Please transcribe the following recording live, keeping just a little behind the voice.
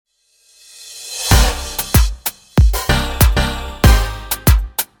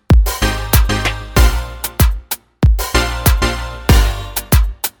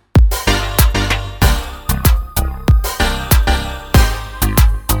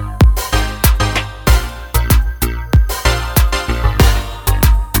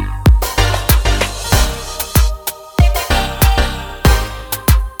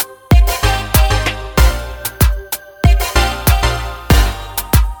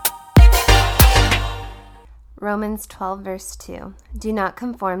Romans 12, verse 2. Do not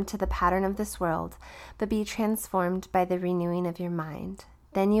conform to the pattern of this world, but be transformed by the renewing of your mind.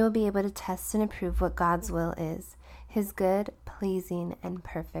 Then you will be able to test and approve what God's will is, his good, pleasing, and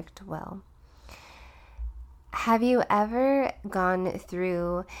perfect will. Have you ever gone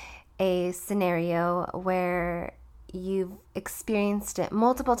through a scenario where you've experienced it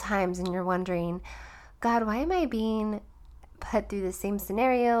multiple times and you're wondering, God, why am I being put through the same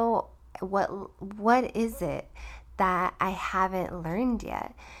scenario? What is it that I haven't learned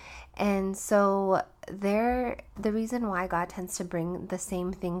yet? And so the reason why God tends to bring the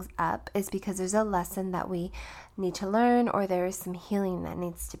same things up is because there's a lesson that we need to learn, or there is some healing that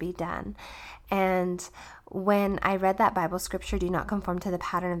needs to be done. And when I read that Bible scripture, do not conform to the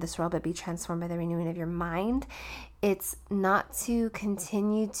pattern of this world, but be transformed by the renewing of your mind, it's not to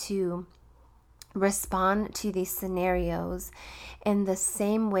continue to respond to these scenarios in the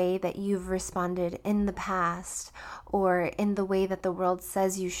same way that you've responded in the past, or in the way that the world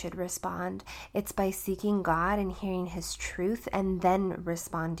says you should respond. It's by seeking God and hearing his truth and then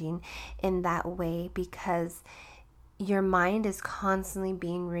responding in that way, because your mind is constantly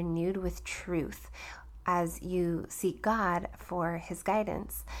being renewed with truth as you seek God for his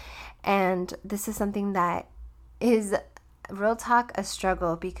guidance. And this is something that is, real talk, a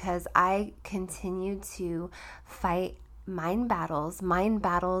struggle, because I continue to fight mind battles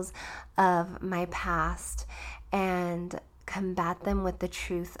of my past, and combat them with the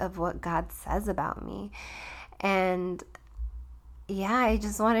truth of what God says about me. And yeah, I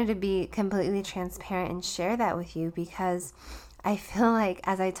just wanted to be completely transparent and share that with you, because I feel like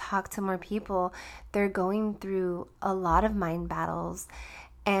as I talk to more people, they're going through a lot of mind battles,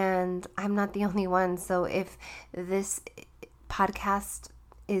 and I'm not the only one. So if this podcast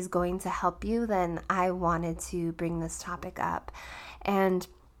is going to help you, then I wanted to bring this topic up. And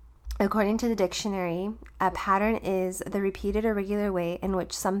according to the dictionary, a pattern is the repeated or regular way in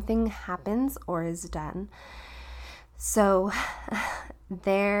which something happens or is done. So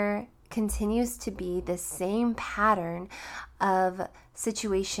there continues to be the same pattern of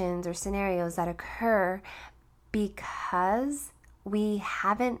situations or scenarios that occur because we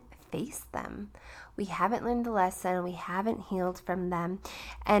haven't faced them. We haven't learned the lesson. We haven't healed from them.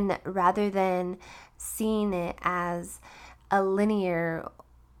 And rather than seeing it as a linear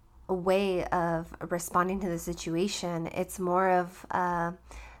way of responding to the situation, it's more of a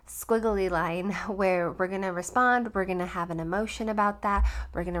squiggly line where we're going to respond, we're going to have an emotion about that,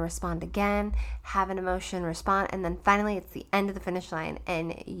 we're going to respond again, have an emotion, respond, and then finally it's the end of the finish line,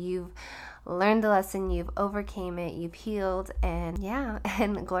 and you've learned the lesson, you've overcame it, you've healed, and yeah,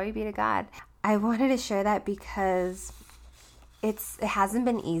 and glory be to God. I wanted to share that because it hasn't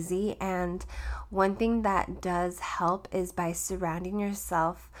been easy, and one thing that does help is by surrounding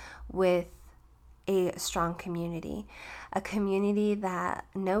yourself with a strong community, a community that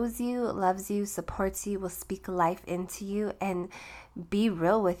knows you, loves you, supports you, will speak life into you, and be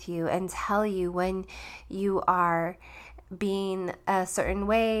real with you and tell you when you are being a certain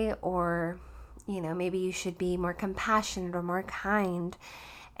way, or maybe you should be more compassionate or more kind.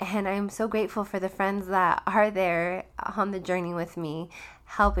 And I'm so grateful for the friends that are there on the journey with me,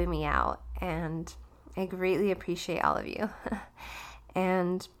 helping me out. And I greatly appreciate all of you.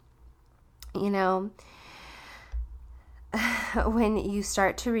 And, when you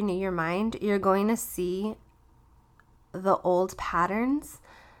start to renew your mind, you're going to see the old patterns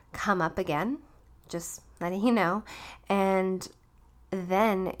come up again, just letting you know. And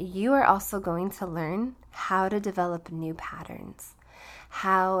then you are also going to learn how to develop new patterns,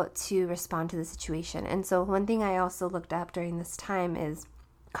 how to respond to the situation. And so one thing I also looked up during this time is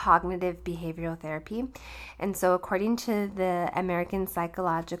cognitive behavioral therapy. And so according to the American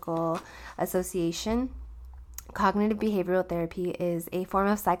Psychological Association, cognitive behavioral therapy is a form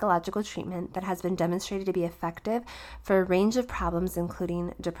of psychological treatment that has been demonstrated to be effective for a range of problems,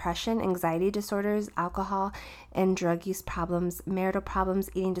 including depression, anxiety disorders, alcohol and drug use problems, marital problems,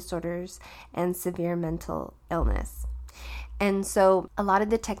 eating disorders, and severe mental illness. And so a lot of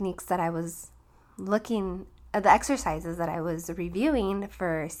the techniques that I was looking at, the exercises that I was reviewing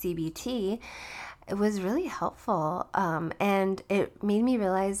for CBT, it was really helpful. And it made me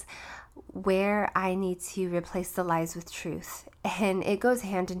realize where I need to replace the lies with truth. And it goes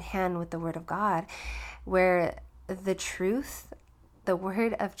hand in hand with the Word of God, where the truth, the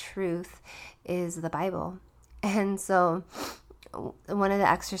word of truth, is the Bible. And so one of the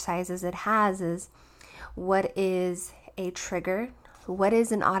exercises it has is, what is a trigger, what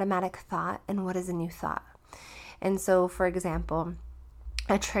is an automatic thought, and what is a new thought. And so, for example,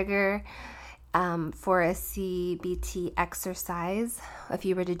 a trigger for a CBT exercise, if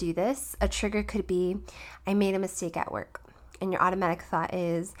you were to do this, a trigger could be, I made a mistake at work. And your automatic thought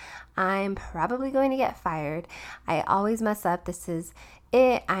is, I'm probably going to get fired. I always mess up. This is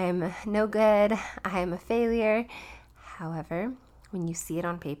it. I'm no good. I'm a failure. However, when you see it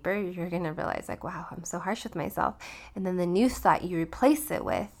on paper, you're going to realize like, wow, I'm so harsh with myself. And then the new thought you replace it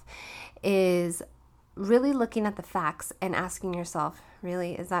with is really looking at the facts and asking yourself,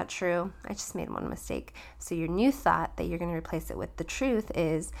 really, is that true? I just made one mistake. So your new thought that you're going to replace it with, the truth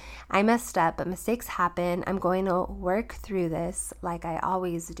is, I messed up, but mistakes happen. I'm going to work through this like I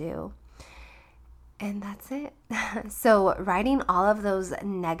always do. And that's it. So writing all of those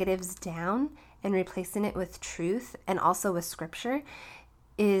negatives down and replacing it with truth and also with scripture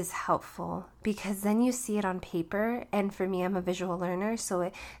is helpful, because then you see it on paper. And for me, I'm a visual learner, so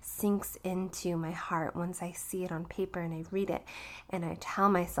it sinks into my heart once I see it on paper and I read it and I tell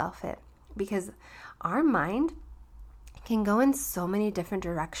myself it, because our mind can go in so many different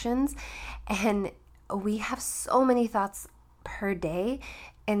directions and we have so many thoughts per day.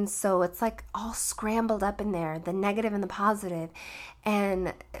 And so it's like all scrambled up in there, the negative and the positive.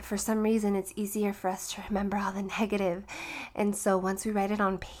 And for some reason, it's easier for us to remember all the negative. And so once we write it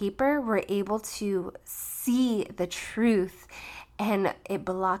on paper, we're able to see the truth and it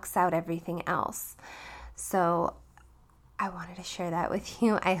blocks out everything else. So I wanted to share that with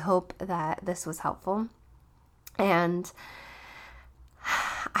you. I hope that this was helpful. And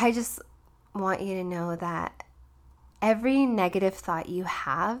I just want you to know that every negative thought you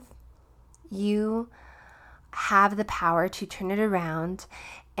have the power to turn it around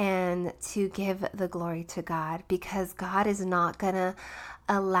and to give the glory to God, because God is not going to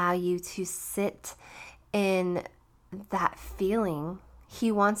allow you to sit in that feeling.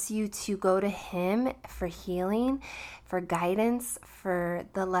 He wants you to go to Him for healing, for guidance, for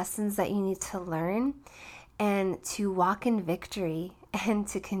the lessons that you need to learn, and to walk in victory and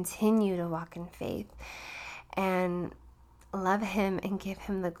to continue to walk in faith. And love Him and give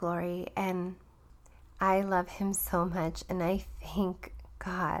Him the glory. And I love Him so much, and I thank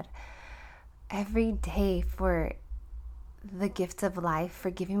God every day for the gift of life, for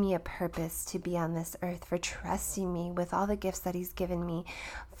giving me a purpose to be on this earth, for trusting me with all the gifts that He's given me,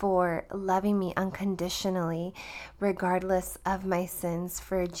 for loving me unconditionally regardless of my sins,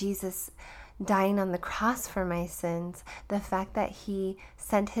 for Jesus dying on the cross for my sins, the fact that He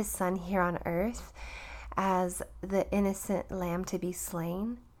sent His Son here on earth as the innocent lamb to be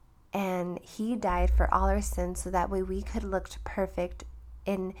slain, and He died for all our sins so that way we could look perfect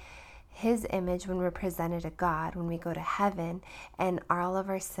in His image when we're presented to God, when we go to heaven, and all of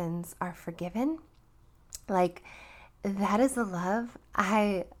our sins are forgiven. Like, that is a love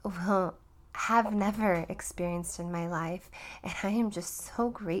I will have never experienced in my life, and I am just so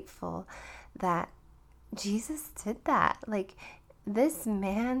grateful that Jesus did that. Like, this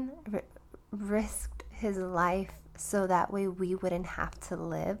man risked His life so that way we wouldn't have to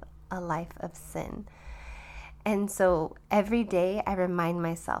live a life of sin. And so every day I remind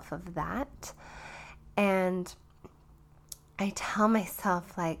myself of that, and I tell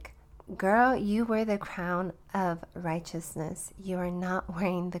myself, like, girl, you wear the crown of righteousness. You are not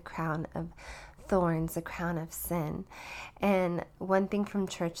wearing the crown of thorns, the crown of sin. And one thing from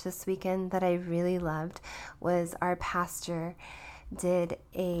church this weekend that I really loved was our pastor did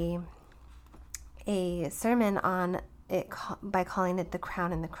a sermon on it by calling it the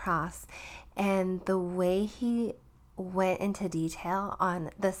crown and the cross, and the way he went into detail on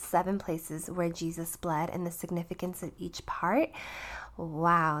the 7 places where Jesus bled and the significance of each part.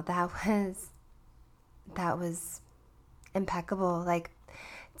 Wow, that was impeccable. Like,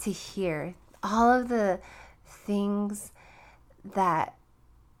 to hear all of the things, that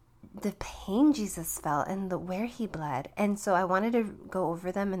the pain Jesus felt and where He bled. And so I wanted to go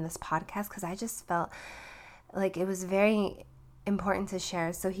over them in this podcast because I just felt like it was very important to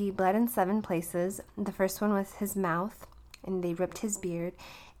share. So He bled in 7 places. The first one was His mouth, and they ripped His beard,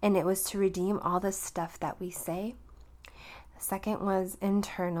 and it was to redeem all the stuff that we say. The second was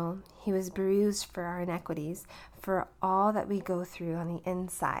internal. He was bruised for our iniquities, for all that we go through on the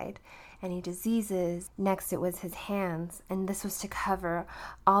inside, any diseases. Next, it was His hands, and this was to cover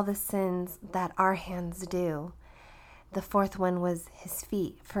all the sins that our hands do. The fourth one was His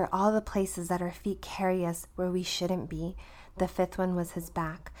feet, for all the places that our feet carry us where we shouldn't be. The fifth one was His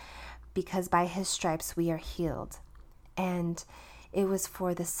back, because by His stripes we are healed. And it was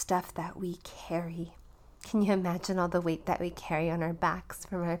for the stuff that we carry. Can you imagine all the weight that we carry on our backs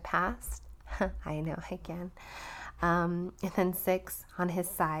from our past? I know I can. And then 6, on His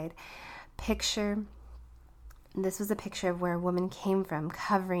side. This was a picture of where a woman came from,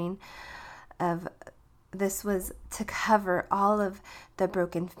 covering this was to cover all of the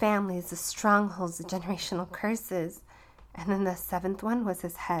broken families, the strongholds, the generational curses. And then the seventh one was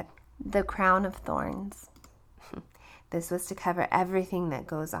his head, the crown of thorns. This was to cover everything that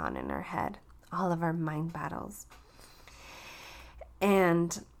goes on in our head, all of our mind battles.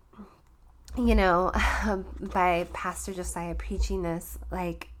 And, by Pastor Josiah preaching this,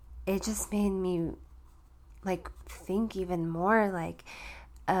 it just made me, think even more,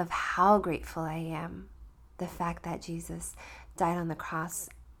 of how grateful I am. The fact that Jesus died on the cross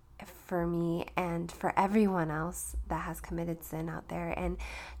for me and for everyone else that has committed sin out there. And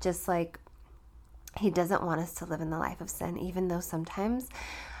just he doesn't want us to live in the life of sin, even though sometimes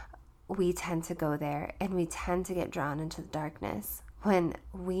we tend to go there and we tend to get drawn into the darkness when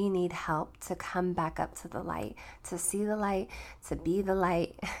we need help to come back up to the light, to see the light, to be the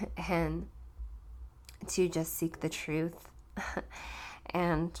light, and to just seek the truth.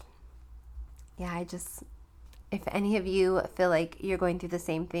 And if any of you feel like you're going through the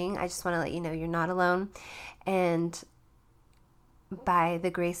same thing, I just want to let you know you're not alone. And by the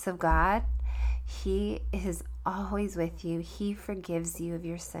grace of God, He is always with you. He forgives you of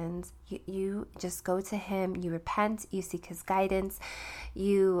your sins. You just go to Him. You repent. You seek His guidance.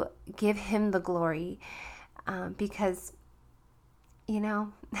 You give Him the glory. Because,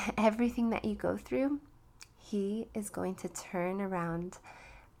 everything that you go through, He is going to turn around.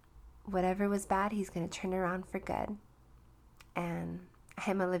 Whatever was bad, He's going to turn around for good. And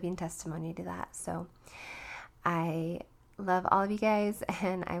I'm a living testimony to that. So I love all of you guys,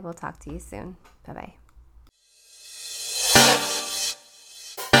 and I will talk to you soon. Bye-bye.